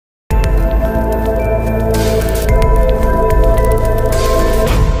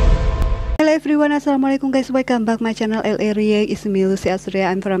everyone, assalamualaikum guys, welcome back my channel LA It's me Lusi Alsurya.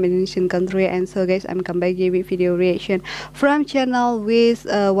 I'm from Indonesian country, and so guys, I'm come back giving video reaction from channel with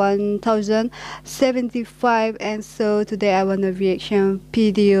 1075. And so today I want to reaction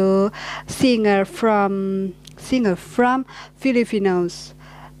video singer from Filipinos,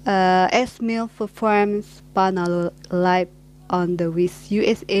 as Mil performs Panalo live on the Wish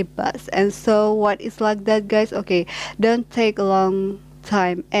USA bus. And so what is like that, guys? Okay, don't take a long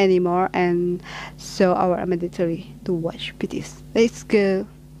time anymore, and so our mandatory to watch videos. Let's go.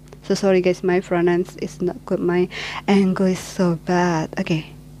 So sorry guys, my pronounce is not good, my English is so bad.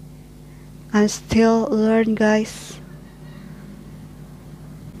 Okay, I'm still learn, guys.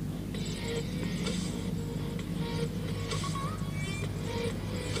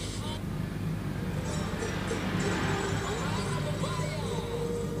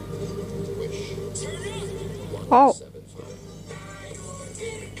 Oh,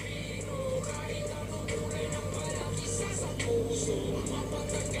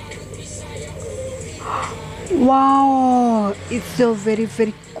 wow, it's so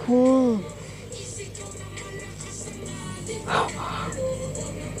very cool.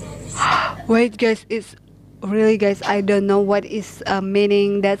 Wait guys, it's really, guys, I don't know what is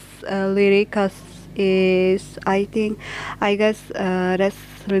meaning that's lyric, cause is I guess that's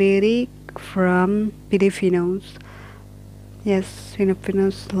lyric from Filipinos. Yes,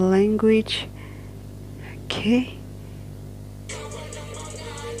 Filipinos language. Okay.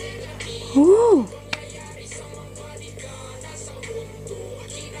 Ooh,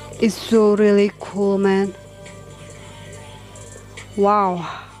 it's so really cool, man. Wow.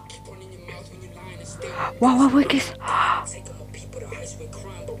 Wow, wait, guys.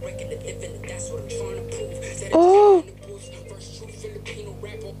 Oh.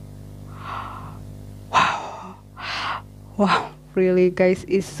 Wow. Wow. Really, guys,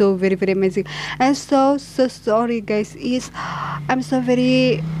 it's so very amazing. And so sorry, guys.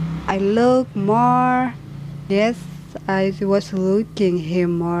 I look more. Yes, I was looking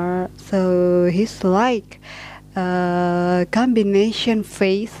him more. So he's like combination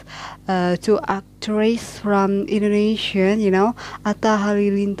face to actress from Indonesia, Atta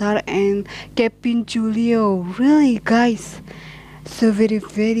Halilintar and Kevin Julio. Really, guys, so very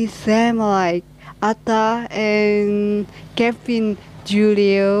same, like Atta and Kevin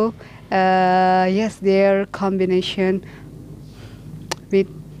Julio. Yes, their combination with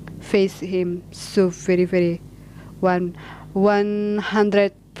face him so very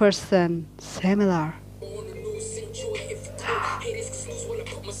 100% similar.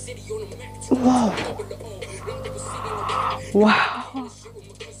 Wow. Wow.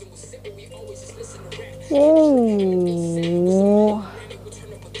 Oh.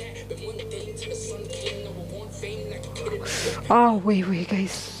 Oh, wait,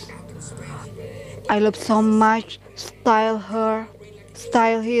 guys. I love so much style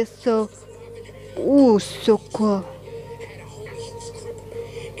he is so, ooh, so cool.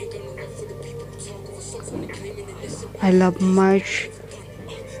 I love much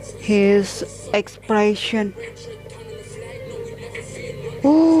his expression.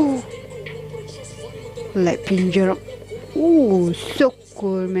 Ooh, like finger. Ooh, so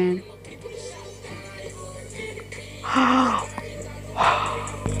cool, man.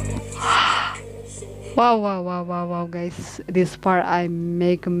 Wow, guys, this part I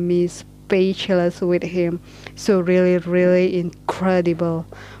make me speechless with him. So really incredible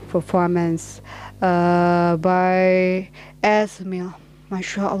performance by Esmil.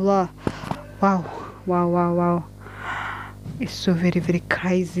 MashaAllah. Wow. It's so very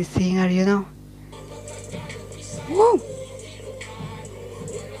crazy singer. Whoa.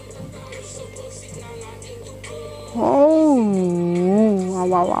 Oh,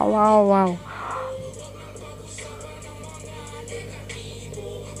 wow. Whoa.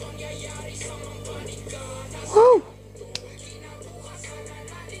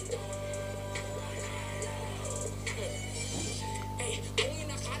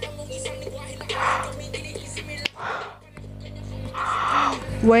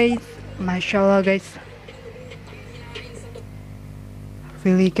 Wait, mashallah, guys.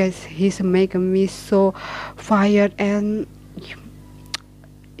 Really, guys, he's making me so fired, and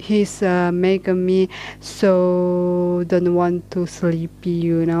he's making me so don't want to sleepy.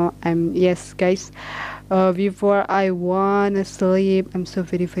 Yes, guys. Before I wanna sleep, I'm so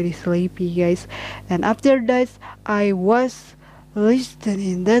very sleepy, guys. And after that, I was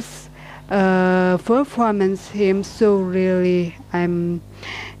listening this performance him. So really, I'm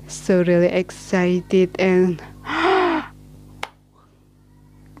so really excited, and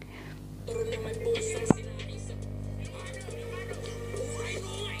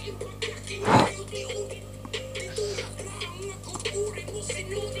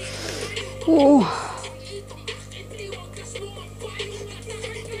Oh.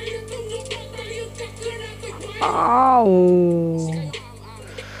 Ow.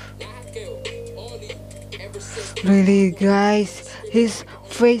 Really, guys, his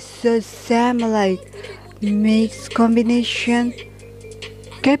face so same like makes combination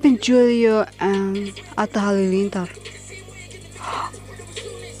Kevin Julio and Atta Halilintar.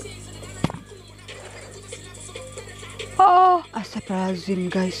 Oh,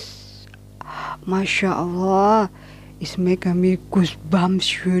 Astagfirullahaladzim, guys. Masya Allah, it's making me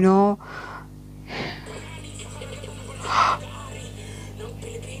goosebumps, you know.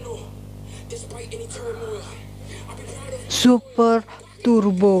 Super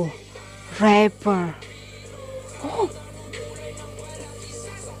Turbo Rapper. Oh.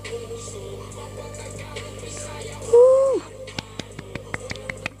 Woo.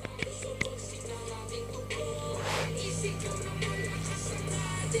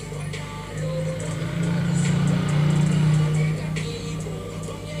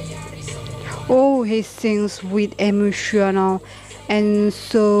 Oh, he sings with emotional and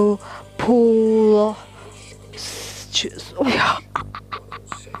so full. Oh, yeah.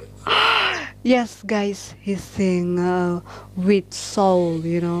 Yes, guys, he sing with soul,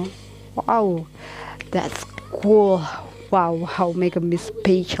 you know. Wow, that's cool. Wow, how making me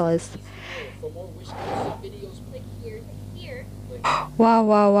speechless. Wow,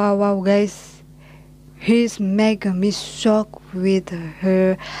 wow, wow, wow, guys. He's making me shocked with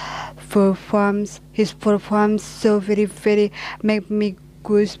her performance. His performance so very make me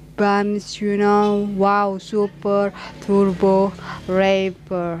goosebumps, you know. Wow, super turbo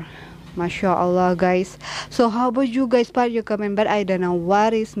rapper. Masya Allah, guys. So how about you guys? Part your comment, but I don't know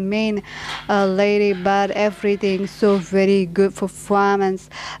what is main lady, but everything so very good performance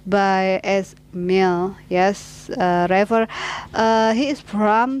by S Mil. Yes, rapper. He is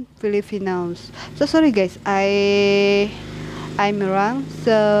from Filipinos. So sorry guys, I'm wrong.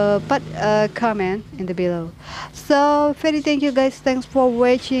 So but comment in the below. So very thank you guys. Thanks for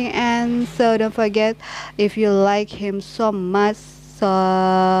watching, and so don't forget if you like him so much.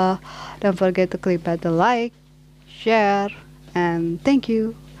 So don't forget to click the like, share, and thank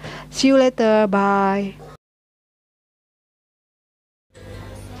you. See you later. Bye.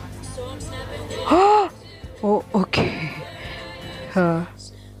 Oh, okay. Uh,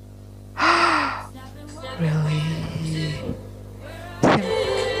 really?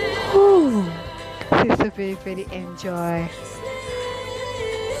 Ooh, this is a very enjoy.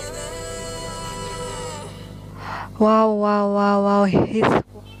 Wow, wow, wow, wow. He's.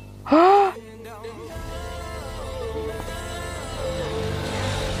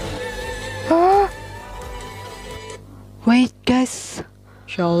 Wait, guys.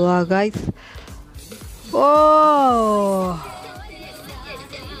 Inshallah, guys. Oh.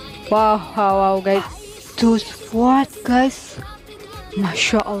 Wow, wow, wow, guys. Those what, guys?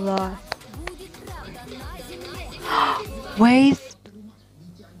 Masya Allah. Wait.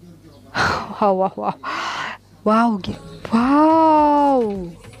 Wow, wow, wow. Wow, wow.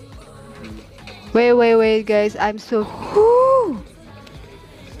 Wait, guys. I'm so. Whoo.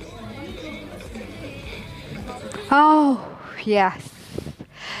 Oh, yes.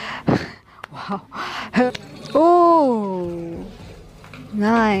 Wow. Oh,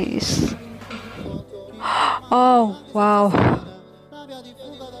 nice. Oh, wow.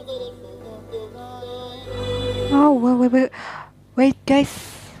 Oh, wait, guys.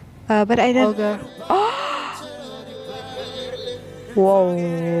 But I don't. Okay.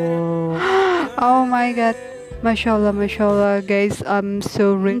 Whoa. Oh my God. Mashallah, guys. I'm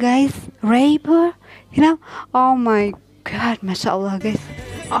so guys, rapper. You know? Oh my God, mashallah, guys.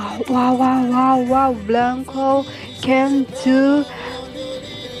 Oh, wow. Blanco can do.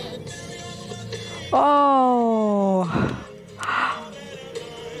 Oh.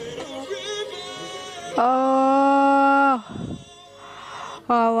 Oh.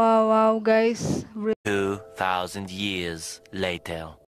 Wow, guys. 2,000 years later.